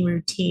evening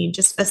routine,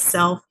 just a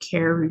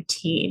self-care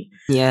routine.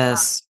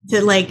 Yes.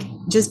 To like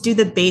just do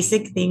the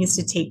basic things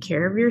to take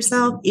care of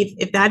yourself.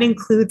 If that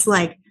includes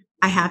like,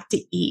 I have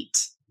to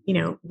eat,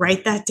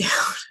 write that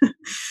down.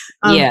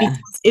 Yeah.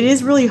 Because it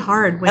is really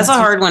hard. That's a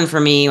hard one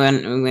for me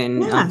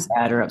when Yeah. I'm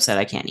sad or upset,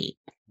 I can't eat.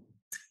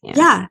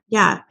 Yeah.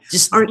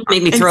 Just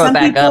make me throw it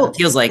back up. It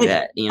feels like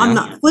that, On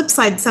the flip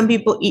side, some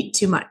people eat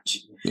too much.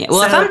 Yeah.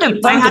 Well, if I'm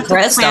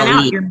depressed,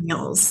 I'll eat. Your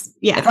meals.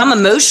 Yeah. If I'm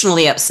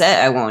emotionally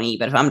upset, I won't eat.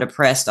 But if I'm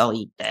depressed, I'll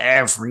eat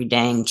every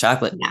dang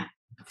chocolate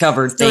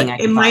covered thing.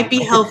 It might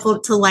be helpful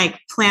to like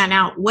plan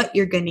out what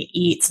you're going to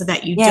eat so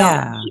that you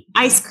don't eat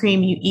ice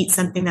cream. You eat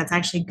something that's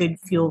actually good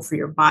fuel for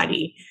your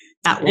body.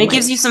 It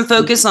gives you some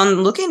focus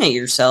on looking at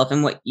yourself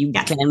and what you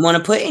can want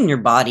to put in your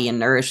body and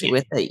nourish it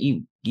with it.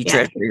 You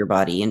treasure your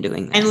body in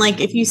doing that. And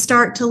like, if you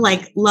start to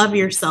like love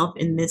yourself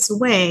in this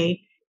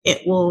way,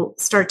 it will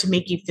start to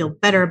make you feel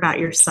better about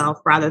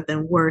yourself rather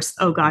than worse.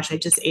 Oh gosh, I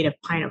just ate a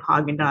pint of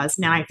Haagen-Dazs.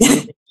 Now I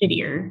feel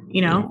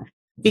shittier,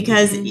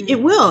 because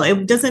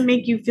it doesn't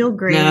make you feel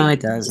great. No,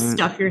 it doesn't.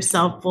 Stuff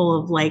yourself full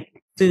of like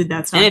food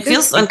that's not and it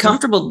feels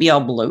uncomfortable to be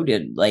all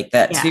bloated like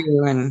that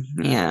too. And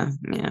yeah.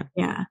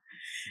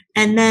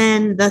 And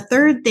then the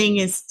third thing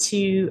is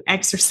to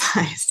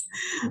exercise.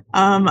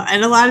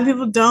 And a lot of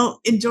people don't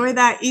enjoy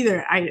that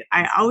either.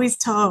 I always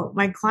tell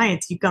my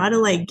clients, you got to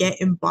like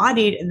get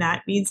embodied, and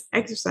that means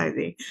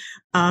exercising.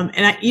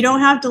 You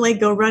don't have to like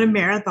go run a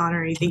marathon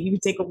or anything. You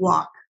can take a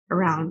walk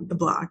around the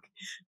block,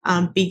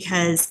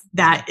 because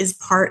that is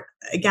part,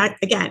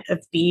 again,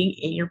 of being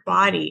in your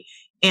body.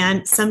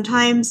 And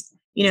sometimes,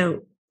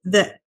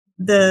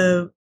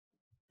 the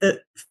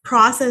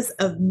process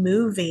of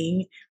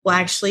moving will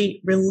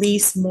actually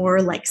release more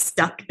like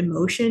stuck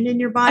emotion in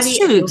your body. That's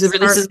true, because it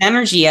releases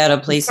energy out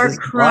of places. Start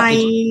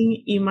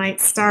crying. You might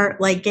start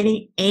like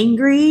getting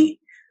angry.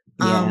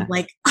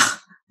 Like,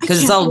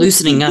 because it's all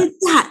loosening up.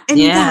 That and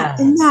that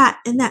and that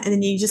and that, and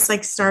then you just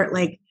like start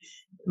like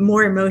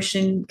more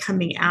emotion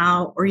coming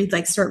out, or you'd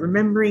like start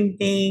remembering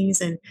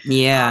things, and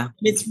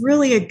it's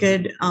really a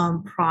good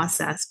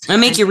process to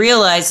make you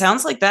realize.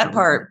 Sounds like that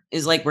part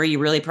is like where you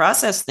really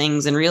process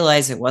things and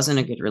realize it wasn't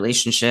a good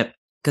relationship,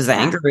 because the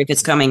anger, if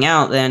it's coming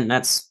out, then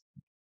that's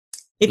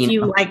if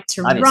you like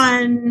to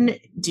run,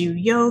 do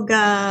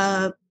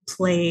yoga,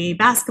 play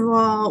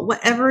basketball,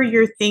 whatever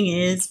your thing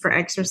is for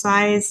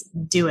exercise,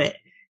 do it.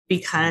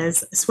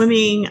 Because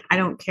swimming, I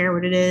don't care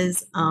what it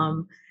is,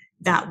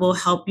 that will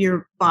help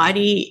your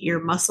body, your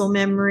muscle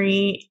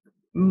memory,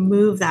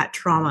 move that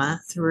trauma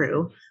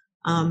through,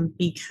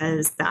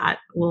 because that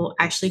will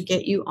actually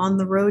get you on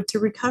the road to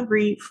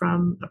recovery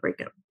from a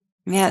breakup.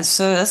 Yeah,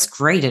 so that's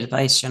great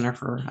advice,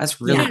 Jennifer.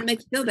 That's really it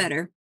makes you feel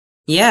better.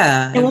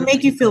 Yeah, it will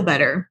make you feel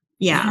better.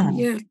 Yeah.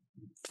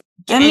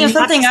 I mean,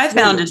 something I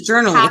found is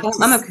journaling.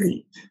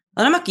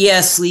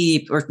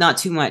 Sleep, or not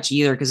too much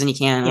either, because then you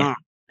can't.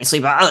 I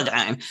sleep all the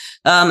time.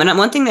 And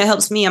one thing that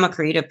helps me, I'm a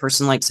creative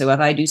person. Like, so if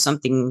I do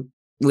something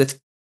with,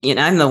 I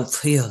don't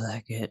feel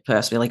like it,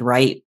 but I'll like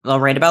I'll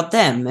write about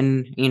them,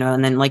 and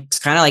and then like it's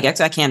kind of like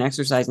I can't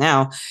exercise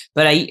now,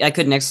 but I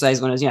couldn't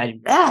exercise when I was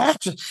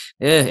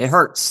it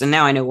hurts, and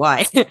now I know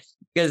why,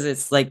 because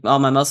it's like all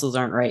my muscles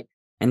aren't right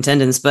and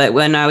tendons. But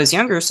when I was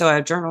younger, so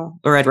I'd journal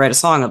or I'd write a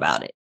song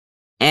about it,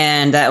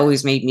 and that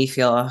always made me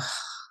feel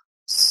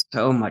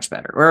so much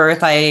better. Or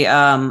if I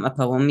a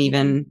poem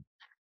even.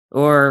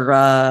 Or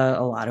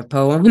a lot of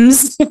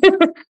poems.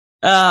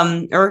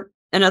 Or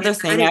another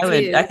thing,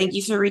 I think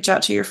you should reach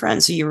out to your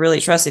friends who you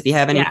really trust. If you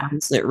have any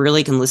friends that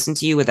really can listen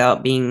to you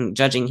without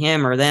judging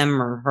him or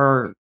them or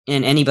her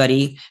and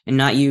anybody, and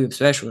not you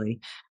especially,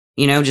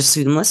 just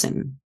so you can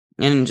listen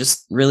and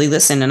just really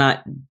listen and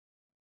not,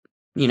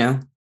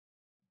 Yeah,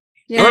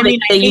 or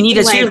maybe you need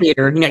a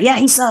cheerleader.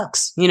 He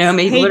sucks. Maybe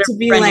I hate to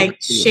be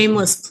like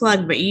shameless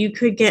plug, but you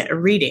could get a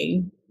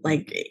reading,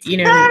 like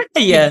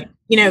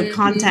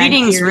contact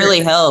readings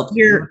really help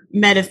your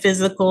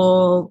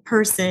metaphysical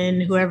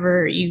person,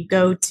 whoever you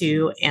go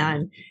to,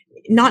 and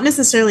not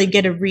necessarily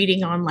get a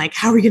reading on like,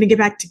 how are we going to get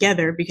back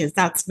together? Because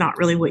that's not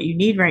really what you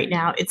need right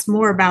now. It's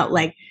more about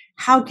like,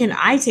 how can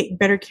I take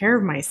better care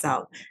of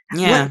myself?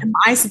 What am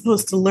I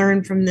supposed to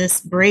learn from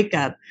this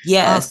breakup?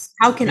 Yes.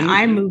 How can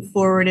I move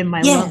forward in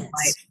my love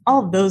life?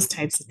 All of those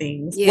types of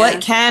things. Yeah. What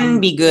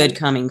can be good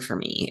coming for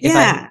me? If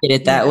I get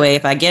it that way,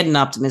 if I get an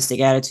optimistic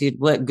attitude,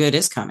 what good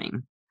is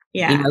coming?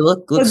 Yeah.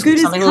 Look what good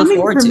is coming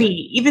for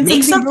me? Even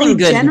something really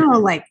good,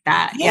 general like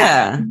that.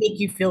 Can make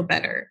you feel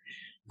better.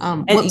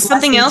 And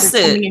something else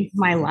that coming into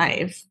my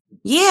life.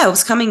 Yeah, it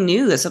was coming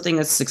new. That's something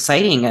that's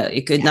exciting.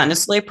 It could not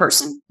necessarily a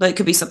person, but it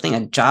could be something,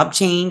 a job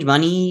change,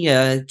 money,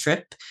 a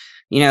trip,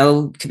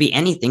 it could be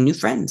anything, new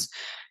friends.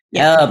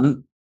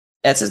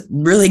 That's a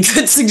really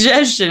good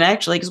suggestion,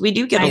 actually, because we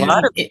do get a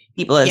lot of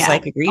people as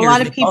psychic readers. A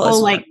lot of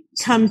people like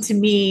come to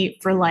me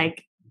for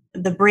like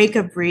the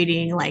breakup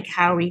reading, like,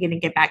 how are we going to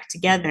get back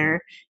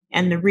together?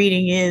 And the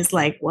reading is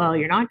like, well,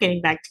 you're not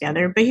getting back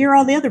together, but here are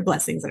all the other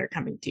blessings that are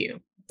coming to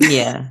you.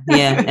 Yeah.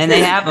 And they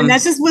have them. And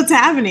that's just what's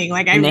happening.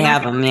 Like and they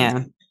have them.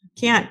 Yeah.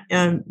 Can't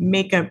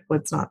make up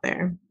what's not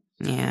there.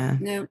 Yeah.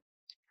 No.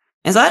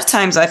 And a lot of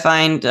times I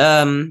find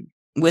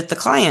with the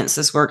clients,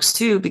 this works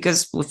too,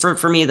 because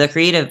for me, the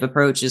creative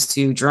approach is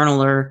to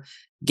journal or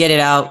get it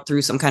out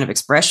through some kind of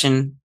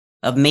expression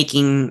of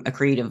making a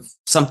creative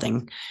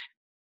something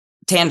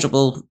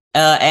tangible.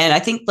 And I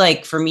think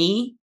like for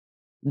me,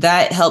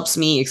 that helps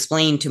me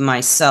explain to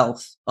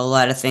myself a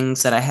lot of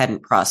things that I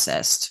hadn't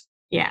processed.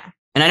 Yeah.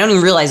 And I don't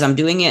even realize I'm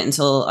doing it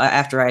until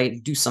after I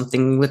do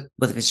something with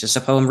if it's just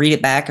a poem, read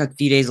it back a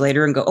few days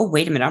later and go, oh,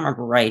 wait a minute, I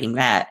remember writing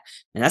that.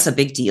 And that's a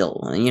big deal.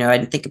 And, I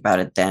didn't think about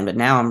it then, but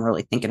now I'm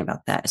really thinking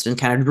about that. It's been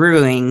kind of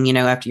brewing,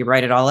 after you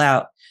write it all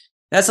out.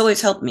 That's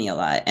always helped me a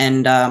lot.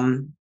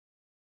 And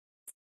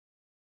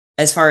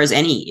as far as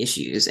any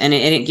issues, and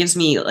it gives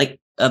me like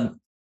a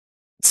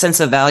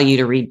sense of value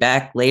to read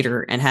back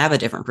later and have a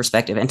different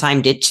perspective. And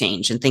time did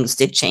change and things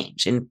did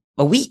change in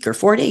a week or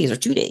 4 days or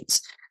 2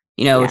 days.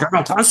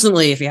 Journal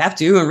constantly if you have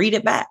to and read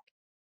it back.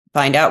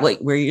 Find out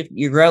where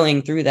you're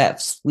growing through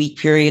that week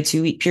period,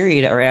 2-week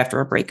period, or after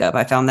a breakup.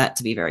 I found that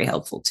to be very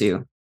helpful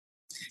too.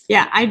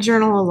 Yeah, I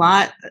journal a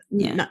lot.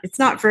 Yeah. It's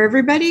not for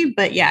everybody,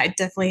 but yeah, it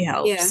definitely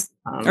helps.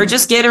 Yeah. Or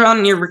just get it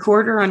on your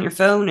recorder on your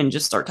phone and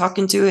just start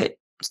talking to it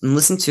and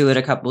listen to it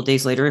a couple of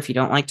days later if you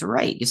don't like to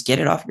write. Just get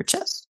it off your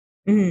chest.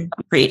 A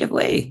creative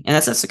way. And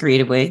that's a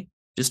creative way.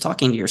 Just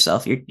talking to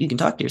yourself. You can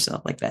talk to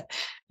yourself like that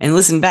and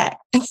listen back.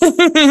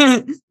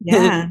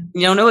 Yeah.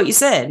 You don't know what you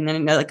said. And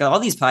then like all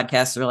these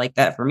podcasts are like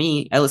that for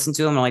me. I listen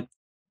to them. I'm like,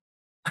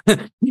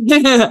 I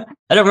don't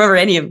remember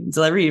any of them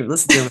until I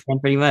listen to them again,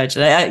 pretty much.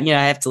 And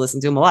I have to listen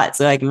to them a lot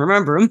so I can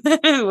remember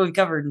them what we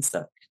covered and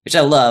stuff, which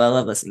I love. I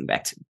love listening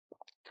back to them.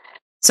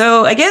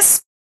 So I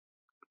guess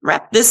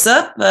wrap this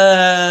up.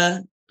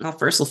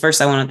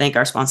 First I want to thank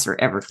our sponsor,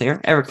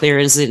 Everclear.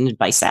 Everclear is an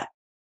advice app.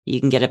 You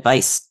can get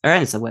advice, or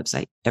it's a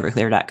website,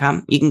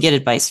 everclear.com. You can get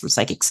advice from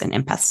psychics and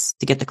empaths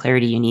to get the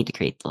clarity you need to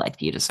create the life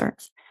you deserve.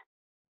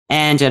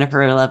 And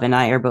Jennifer Love and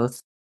I are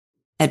both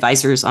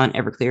advisors on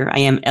Everclear. I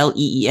am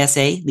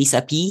LEESA,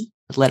 Lisa P,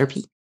 with letter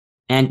P,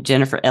 and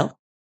Jennifer L.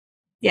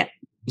 Yeah.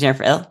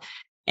 Jennifer L.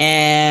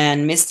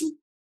 And Misty.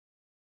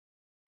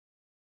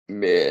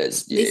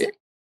 Misty.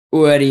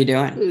 What are you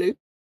doing? Hello.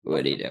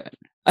 What are you doing?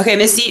 Okay,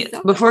 Misty,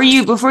 before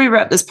you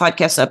wrap this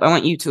podcast up, I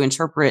want you to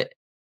interpret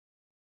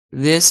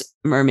this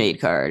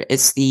mermaid card.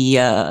 It's the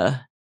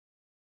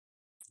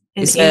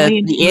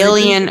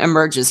alien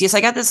emerges. Yes, I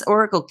got this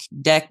oracle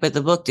deck, but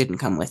the book didn't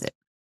come with it.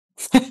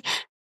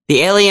 The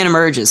alien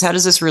emerges. How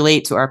does this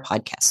relate to our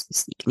podcast,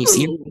 Misty? Can you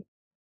see it?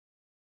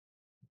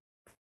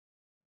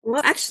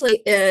 Well,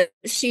 actually,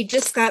 she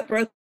just got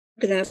broken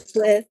up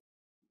with,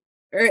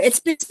 or it's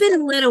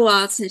been a little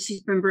while since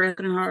she's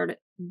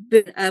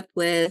been up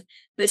with,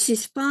 but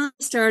she's finally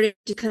started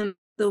to come to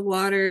the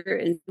water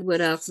and see what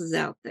else is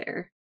out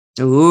there.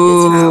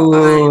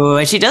 Ooh,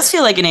 and she does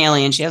feel like an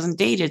alien. She hasn't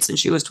dated since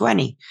she was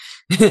 20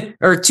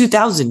 or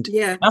 2000.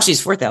 Yeah. Now she's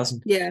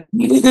 4,000. Yeah.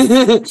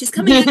 She's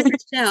coming out of her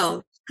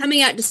shell,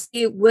 coming out to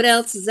see what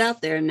else is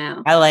out there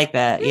now. I like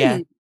that. Yeah.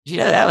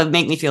 That would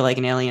make me feel like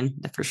an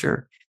alien for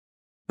sure.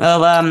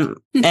 Well,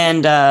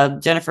 and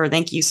Jennifer,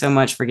 thank you so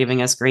much for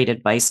giving us great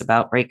advice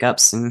about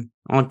breakups and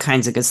all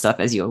kinds of good stuff,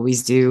 as you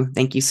always do.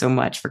 Thank you so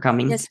much for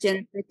coming. Yes,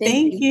 Jennifer.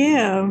 Thank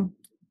you.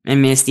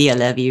 And Misty, I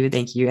love you.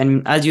 Thank you.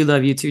 And I do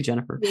love you too,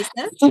 Jennifer. Lisa,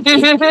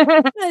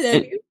 I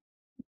love you.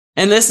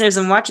 And listeners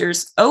and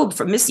watchers,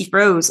 Misty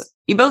froze.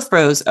 You both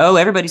froze. Oh,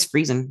 everybody's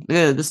freezing.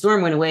 The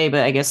storm went away,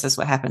 but I guess that's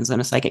what happens on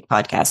a psychic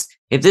podcast.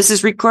 If this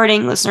is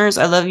recording, listeners,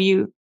 I love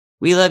you.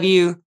 We love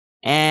you.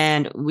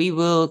 And we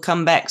will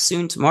come back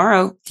soon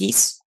tomorrow.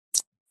 Peace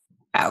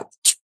out.